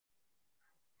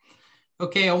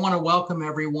Okay, I want to welcome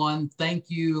everyone. Thank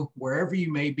you, wherever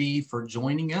you may be, for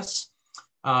joining us.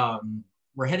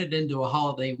 We're headed into a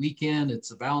holiday weekend. It's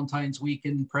a Valentine's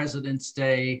weekend, President's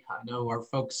Day. I know our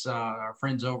folks, our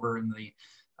friends over in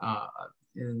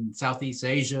Southeast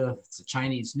Asia, it's a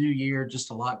Chinese New Year,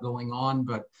 just a lot going on.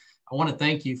 But I want to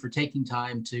thank you for taking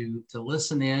time to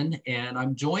listen in. And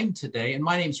I'm joined today, and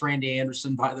my name's Randy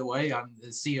Anderson, by the way. I'm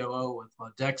the COO of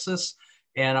Modexus.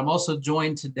 And I'm also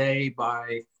joined today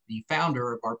by the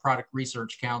founder of our Product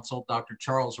Research Council, Dr.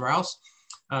 Charles Rouse.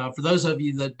 For those of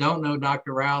you that don't know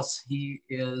Dr. Rouse, he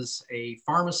is a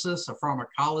pharmacist, a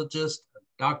pharmacologist, a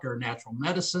doctor of natural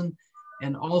medicine,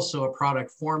 and also a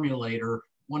product formulator,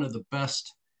 one of the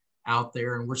best out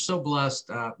there. And we're so blessed,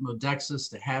 Modexus,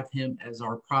 to have him as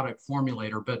our product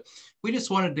formulator. But we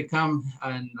just wanted to come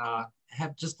and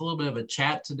have just a little bit of a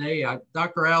chat today.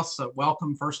 Dr. Rouse,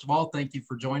 welcome, first of all. Thank you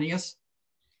for joining us.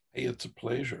 Hey, it's a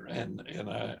pleasure. And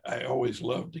I always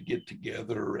love to get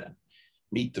together and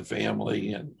meet the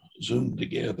family and Zoom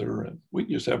together, and we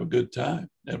just have a good time.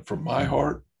 And from my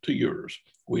heart to yours,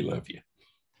 we love you.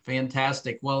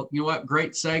 Fantastic. Well, you know what?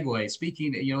 Great segue.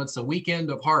 Speaking, it's a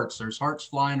weekend of hearts. There's hearts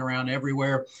flying around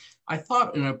everywhere. I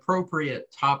thought an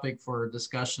appropriate topic for a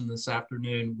discussion this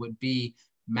afternoon would be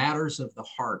matters of the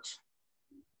heart.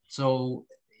 So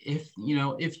if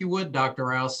you would, Dr.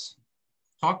 Rouse,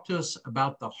 talk to us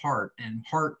about the heart and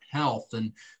heart health,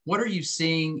 and what are you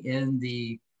seeing in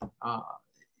the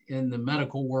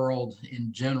medical world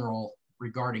in general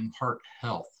regarding heart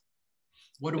health?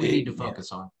 What do we need to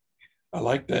focus on? I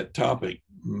like that topic,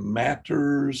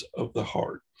 matters of the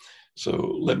heart.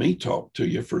 So let me talk to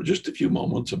you for just a few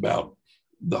moments about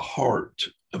the heart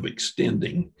of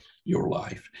extending your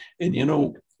life. And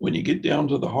when you get down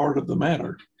to the heart of the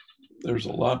matter, there's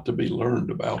a lot to be learned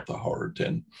about the heart.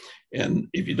 And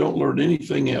if you don't learn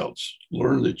anything else,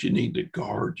 learn that you need to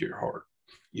guard your heart.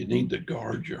 You need to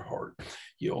guard your heart.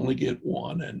 You only get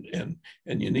one, and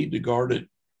you need to guard it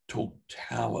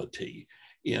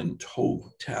in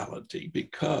totality,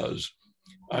 because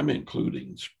I'm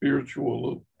including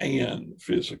spiritual and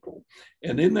physical.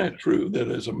 And isn't that true,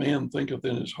 that as a man thinketh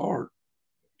in his heart,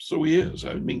 so he is?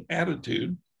 I mean,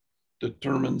 attitude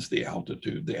determines the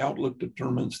altitude. The outlook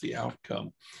determines the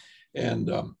outcome.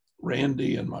 And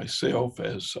Randy and myself,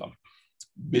 as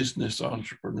business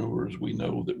entrepreneurs, we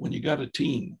know that when you got a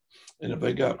team, and if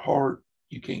they got heart,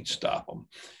 you can't stop them.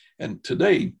 And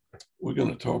today, we're going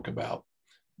to talk about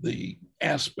the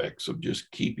aspects of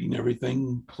just keeping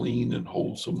everything clean and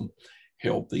wholesome,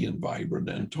 healthy and vibrant.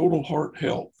 And total heart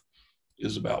health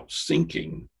is about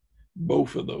syncing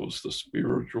both of those, the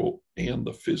spiritual and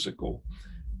the physical,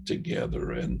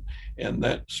 together. And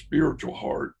that spiritual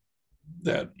heart,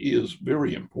 that is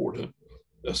very important,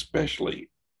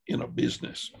 especially in a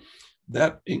business.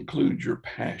 That includes your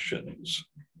passions.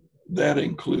 That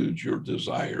includes your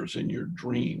desires and your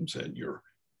dreams and your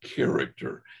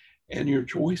character and your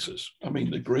choices. I mean,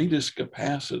 the greatest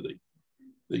capacity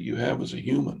that you have as a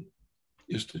human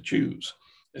is to choose.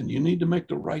 And you need to make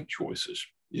the right choices.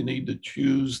 You need to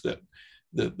choose that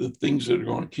the things that are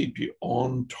going to keep you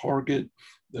on target,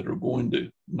 that are going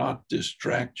to not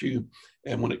distract you.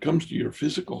 And when it comes to your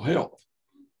physical health,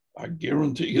 I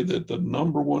guarantee you that the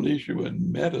number one issue in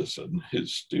medicine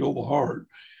is still the heart,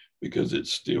 because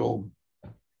it's still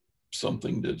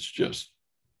something that's just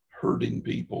hurting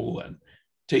people and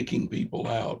taking people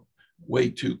out way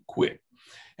too quick.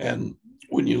 And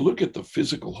when you look at the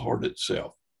physical heart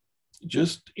itself,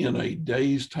 just in a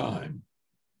day's time,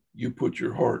 you put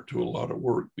your heart to a lot of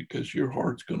work, because your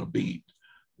heart's going to beat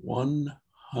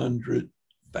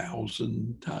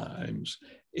 100,000 times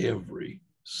every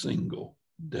single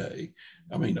day.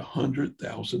 I mean,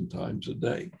 100,000 times a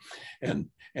day. And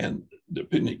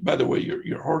depending, by the way,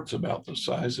 your heart's about the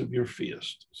size of your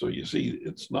fist. So you see,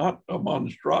 it's not a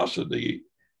monstrosity,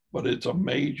 but it's a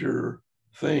major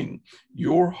thing.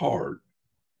 Your heart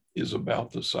is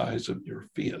about the size of your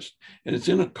fist, and it's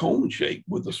in a cone shape,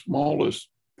 with the smallest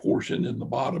portion in the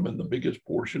bottom and the biggest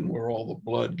portion where all the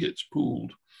blood gets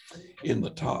pooled in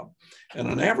the top. And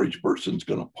an average person's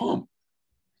going to pump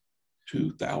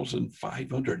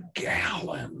 2,500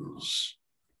 gallons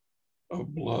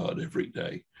of blood every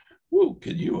day. Whoa,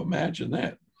 can you imagine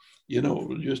that?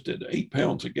 Just at 8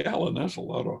 pounds a gallon, that's a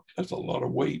lot of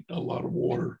weight, a lot of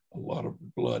water, a lot of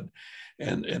blood.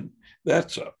 And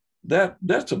that's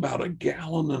about a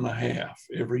gallon and a half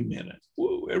every minute.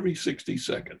 Whoa, every 60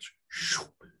 seconds.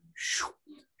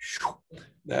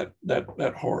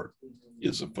 That heart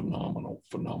is a phenomenal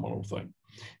thing.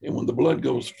 And when the blood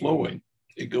goes flowing,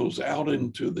 it goes out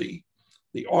into the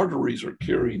arteries are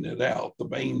carrying it out, the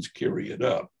veins carry it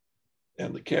up,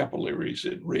 and the capillaries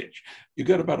enrich. You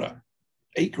got about an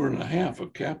acre and a half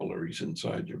of capillaries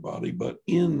inside your body, but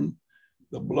in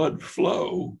the blood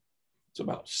flow, it's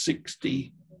about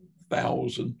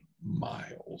 60,000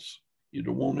 miles. You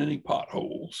don't want any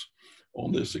potholes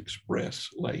on this express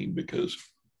lane because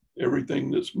everything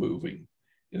that's moving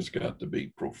has got to be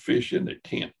proficient. It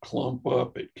can't clump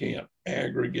up. It can't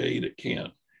aggregate. It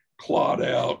can't clot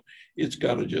out. It's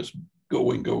got to just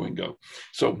go and go and go.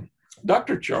 So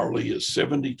Dr. Charlie is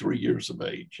 73 years of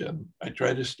age, and I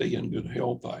try to stay in good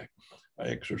health. I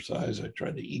exercise. I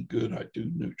try to eat good. I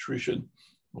do nutrition,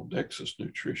 Modexus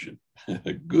nutrition,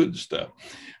 good stuff.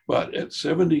 But at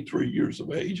 73 years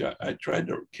of age, I tried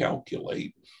to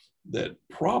calculate that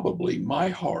probably my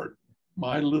heart,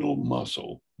 my little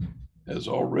muscle, has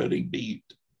already beat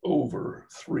over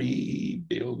 3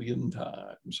 billion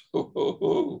times.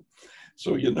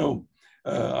 So, you know,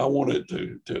 I want it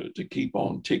to keep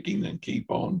on ticking and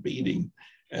keep on beating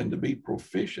and to be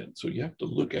proficient. So you have to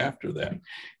look after that.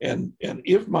 And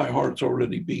if my heart's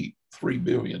already beat 3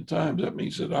 billion times, that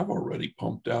means that I've already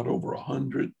pumped out over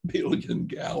 100 billion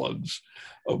gallons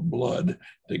of blood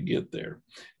to get there.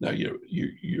 Now,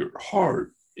 your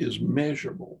heart is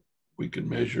measurable. We can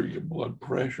measure your blood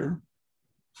pressure.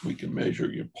 We can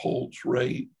measure your pulse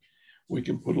rate. We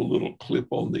can put a little clip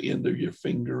on the end of your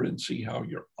finger and see how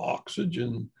your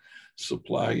oxygen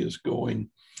supply is going.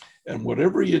 And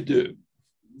whatever you do,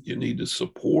 you need to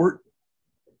support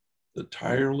the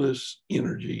tireless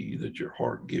energy that your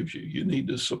heart gives you. You need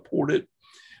to support it.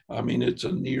 I mean, it's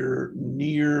a near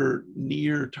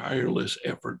tireless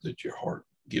effort that your heart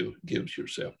gives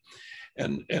yourself.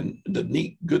 And the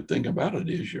neat good thing about it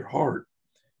is your heart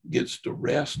gets to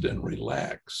rest and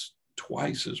relax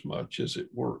twice as much as it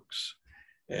works.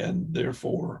 And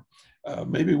therefore,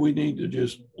 maybe we need to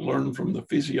just learn from the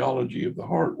physiology of the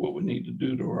heart what we need to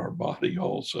do to our body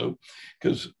also,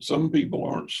 because some people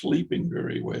aren't sleeping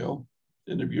very well.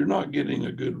 And if you're not getting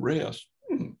a good rest,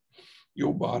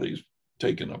 your body's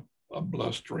taking a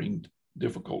blustering,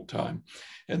 difficult time.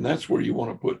 And that's where you want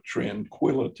to put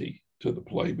tranquility to the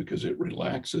play, because it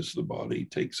relaxes the body,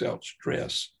 takes out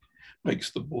stress,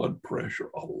 makes the blood pressure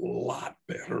a lot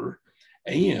better.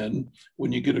 And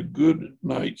when you get a good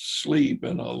night's sleep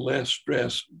and a less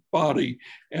stressed body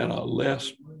and a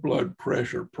less blood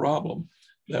pressure problem,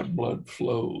 that blood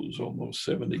flows on those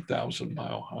 70,000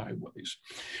 mile highways.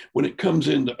 When it comes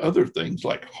into other things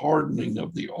like hardening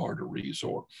of the arteries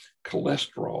or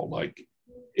cholesterol, like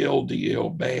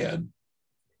LDL bad,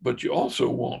 but you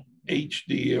also want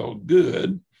HDL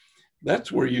good,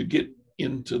 that's where you get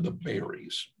into the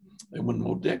berries. And when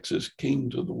Modexus came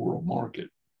to the world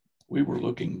market, we were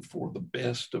looking for the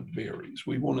best of berries.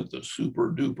 We wanted the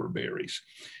super duper berries.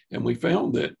 And we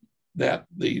found that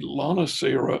the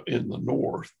Lonicera in the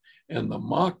north and the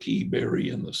maquis berry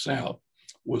in the south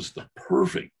was the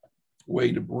perfect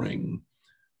way to bring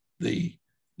the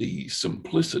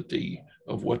simplicity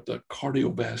of what the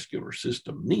cardiovascular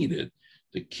system needed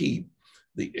to keep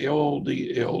the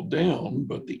LDL down,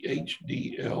 but the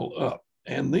HDL up.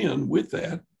 And then with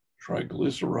that,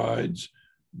 triglycerides,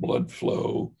 blood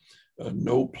flow,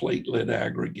 no platelet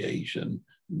aggregation,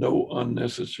 no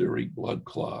unnecessary blood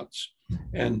clots.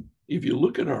 And if you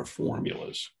look at our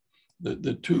formulas,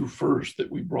 the two first that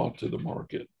we brought to the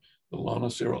market, the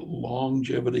Lonicera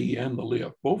Longevity and the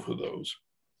Lift, both of those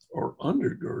are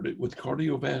undergirded with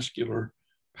cardiovascular,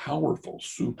 powerful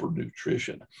super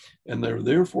nutrition. And they're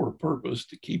there for a purpose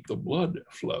to keep the blood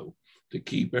flow, to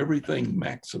keep everything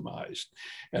maximized.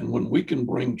 And when we can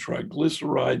bring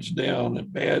triglycerides down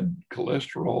and bad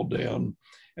cholesterol down,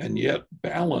 and yet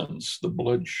balance the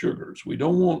blood sugars, we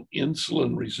don't want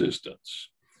insulin resistance.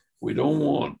 We don't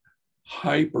want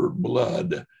hyper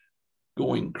blood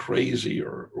going crazy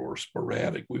or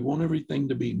sporadic. We want everything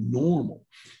to be normal.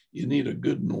 You need a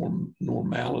good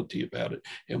normality about it.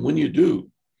 And when you do,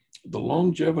 the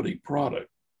longevity product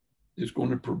is going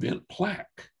to prevent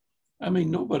plaque. I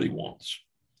mean, nobody wants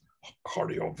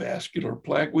cardiovascular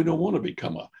plaque. We don't want to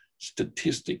become a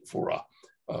statistic for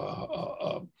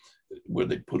where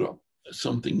they put up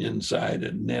something inside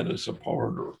and net us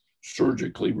apart, or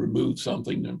surgically remove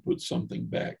something and put something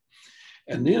back.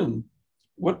 And then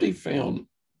what they found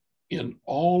in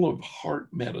all of heart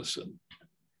medicine,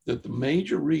 that the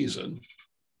major reason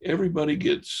everybody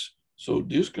gets so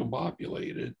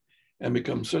discombobulated and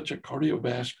becomes such a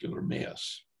cardiovascular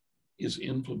mess is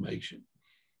inflammation.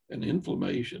 And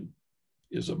inflammation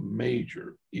is a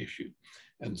major issue.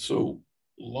 And so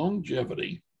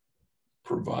longevity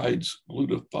provides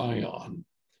glutathione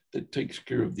that takes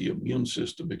care of the immune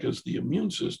system, because the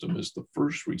immune system is the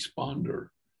first responder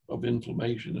of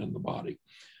inflammation in the body.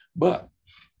 But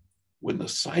when the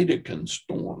cytokine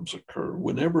storms occur,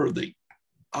 whenever the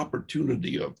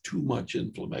opportunity of too much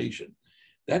inflammation,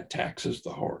 that taxes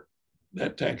the heart,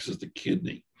 that taxes the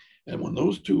kidney. And when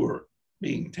those two are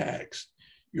being taxed,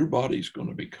 your body's going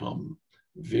to become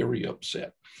very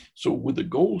upset. So with the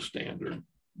gold standard,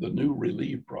 the new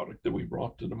Relieve product that we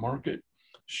brought to the market,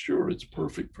 sure, it's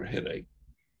perfect for headache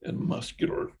and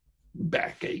muscular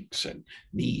back aches and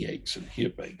knee aches and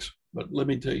hip aches. But let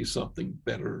me tell you something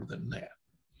better than that.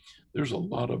 There's a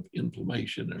lot of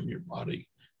inflammation in your body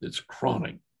that's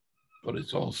chronic, but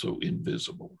it's also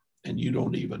invisible. And you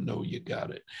don't even know you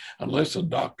got it unless a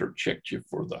doctor checked you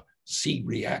for the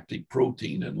C-reactive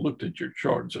protein and looked at your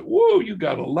chart and said, whoa, you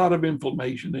got a lot of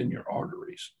inflammation in your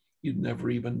arteries. You'd never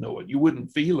even know it. You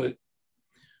wouldn't feel it,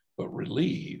 but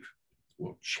Relieve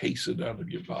will chase it out of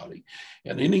your body.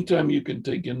 And anytime you can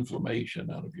take inflammation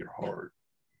out of your heart,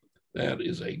 that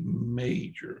is a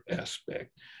major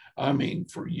aspect. I mean,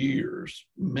 for years,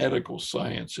 medical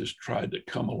science has tried to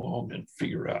come along and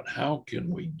figure out how can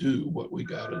we do what we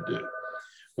got to do.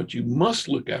 But you must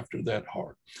look after that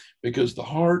heart, because the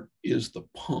heart is the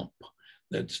pump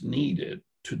that's needed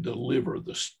to deliver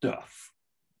the stuff.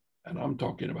 And I'm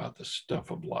talking about the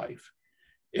stuff of life.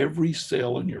 Every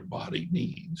cell in your body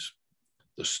needs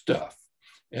the stuff.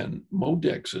 And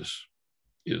Modexus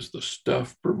is the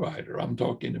stuff provider. I'm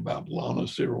talking about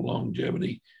Lanocerol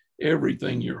longevity,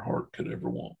 everything your heart could ever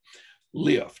want.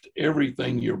 Lift,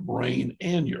 everything your brain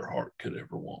and your heart could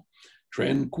ever want.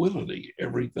 Tranquility,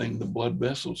 everything the blood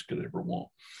vessels could ever want.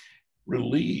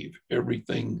 Relieve,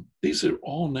 everything. These are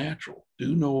all natural.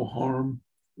 Do no harm,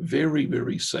 very,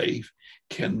 very safe,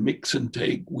 can mix and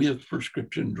take with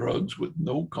prescription drugs with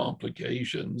no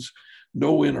complications,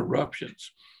 no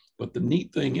interruptions. But the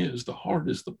neat thing is the heart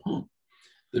is the pump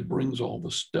that brings all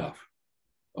the stuff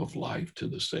of life to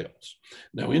the cells.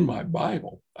 Now, in my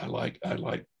Bible, I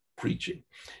like preaching.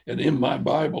 And in my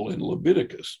Bible, in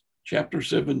Leviticus, chapter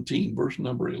 17, verse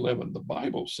number 11, the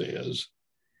Bible says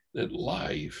that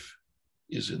life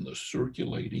is in the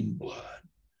circulating blood.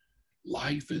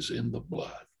 Life is in the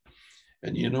blood.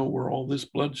 And you know where all this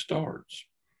blood starts?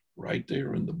 Right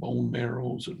there in the bone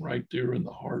marrows and right there in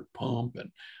the heart pump, and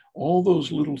all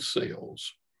those little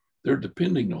cells, they're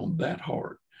depending on that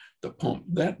heart to pump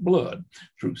that blood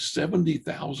through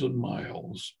 70,000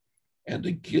 miles and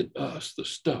to get us the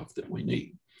stuff that we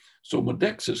need. So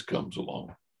Modexus comes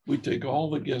along. We take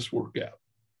all the guesswork out.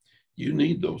 You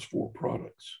need those 4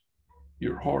 products.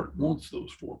 Your heart wants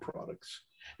those 4 products.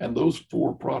 And those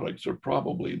 4 products are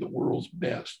probably the world's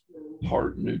best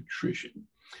heart nutrition.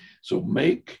 So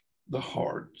make the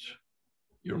heart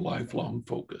your lifelong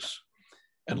focus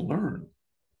and learn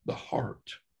the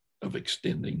heart of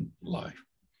extending life.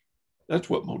 That's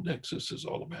what Modexus is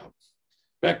all about.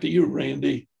 Back to you,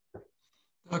 Randy.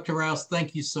 Dr. Rouse,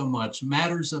 thank you so much.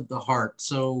 Matters of the heart.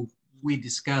 So we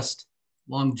discussed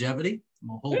longevity.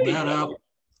 We'll hold that up.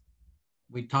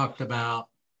 We talked about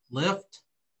lift.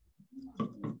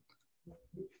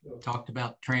 Talked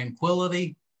about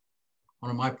tranquility, one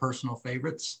of my personal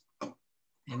favorites.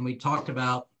 And we talked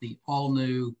about the all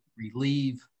new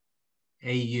Relieve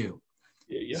AU.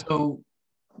 Yeah. So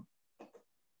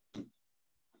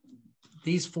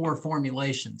these 4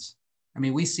 formulations, I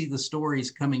mean, we see the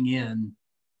stories coming in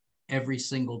every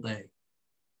single day.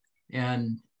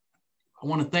 And I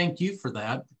want to thank you for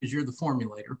that, because you're the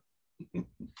formulator.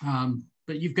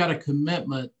 But you've got a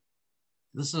commitment.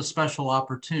 This is a special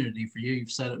opportunity for you.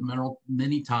 You've said it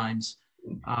many times.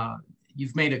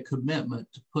 You've made a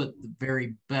commitment to put the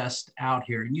very best out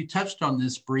here. And you touched on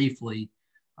this briefly,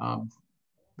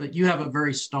 but you have a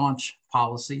very staunch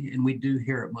policy, and we do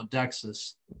here at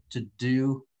Modexus, to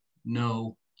do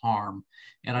no harm.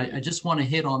 And I just want to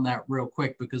hit on that real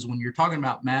quick, because when you're talking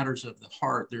about matters of the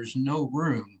heart, there's no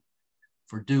room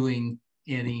for doing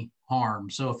any harm.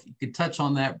 So if you could touch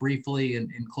on that briefly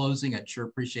in closing, I'd sure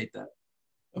appreciate that.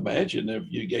 Imagine if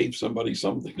you gave somebody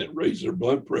something that raised their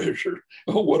blood pressure.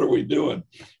 Oh, what are we doing?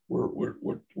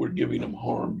 We're giving them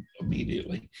harm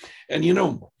immediately. And you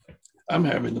know, I'm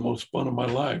having the most fun of my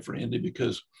life, Randy,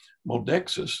 because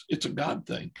Modexus, it's a God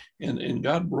thing. And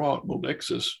God brought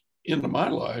Modexus into my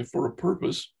life for a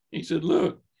purpose. He said,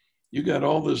 look, you got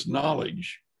all this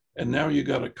knowledge, and now you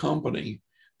got a company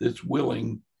that's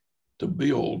willing to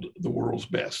build the world's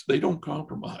best. They don't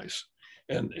compromise.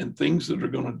 And things that are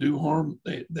going to do harm,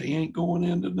 they ain't going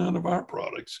into none of our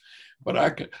products. But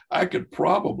I could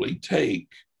probably take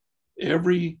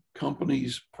every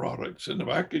company's products, and if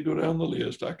I could go down the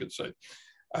list, I could say,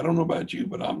 I don't know about you,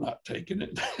 but I'm not taking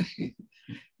it.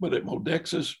 But at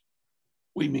Modexus,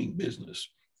 we mean business,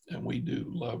 and we do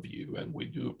love you, and we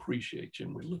do appreciate you,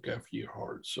 and we look after your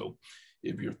heart. So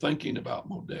if you're thinking about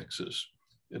Modexus,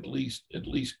 at least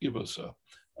give us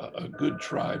a good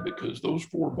try, because those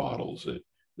 4 bottles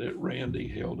that Randy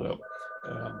held up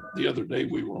the other day,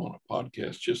 we were on a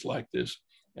podcast just like this,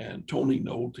 and Tony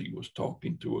Nolte was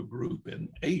talking to a group in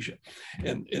Asia,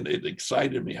 and it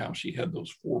excited me how she had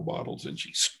those 4 bottles and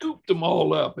she scooped them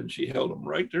all up and she held them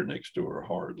right there next to her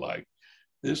heart, like,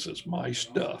 this is my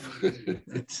stuff.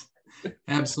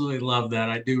 Absolutely love that.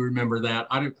 I do remember that.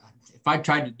 If I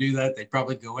tried to do that, they'd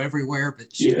probably go everywhere,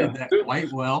 but she did that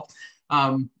quite well.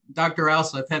 Dr.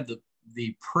 Rouse, I've had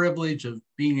the privilege of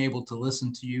being able to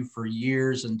listen to you for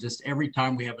years, and just every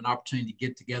time we have an opportunity to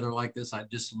get together like this, I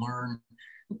just learn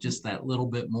just that little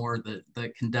bit more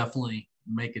that can definitely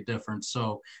make a difference.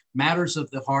 So matters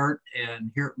of the heart, and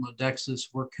here at Modexus,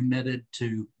 we're committed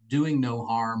to doing no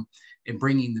harm and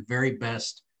bringing the very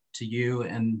best to you.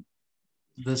 And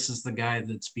this is the guy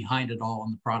that's behind it all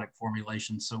in the product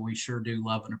formulation. So we sure do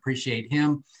love and appreciate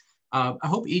him. I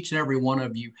hope each and every one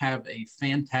of you have a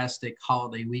fantastic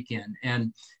holiday weekend.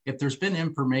 And if there's been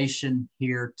information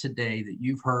here today that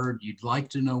you've heard, you'd like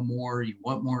to know more, you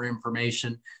want more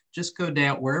information, just go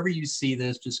down wherever you see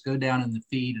this, just go down in the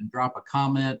feed and drop a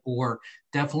comment, or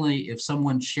definitely if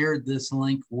someone shared this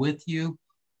link with you,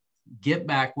 get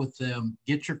back with them,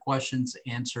 get your questions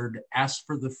answered, ask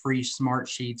for the free smart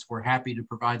sheets. We're happy to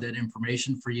provide that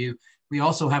information for you. We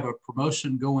also have a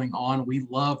promotion going on. We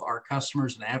love our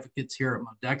customers and advocates here at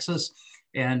Modexus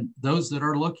and those that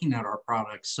are looking at our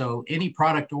products. So any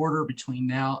product order between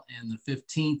now and the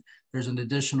 15th, there's an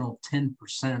additional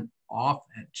 10% off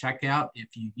at checkout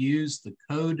if you use the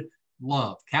code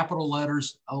LOVE, capital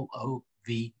letters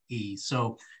OOVE.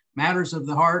 So matters of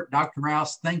the heart, Dr.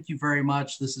 Rouse, thank you very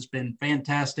much. This has been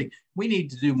fantastic. We need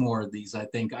to do more of these, I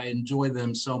think. I enjoy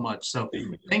them so much. So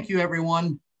thank you,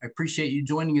 everyone. I appreciate you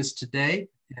joining us today.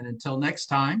 And until next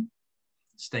time,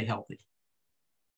 stay healthy.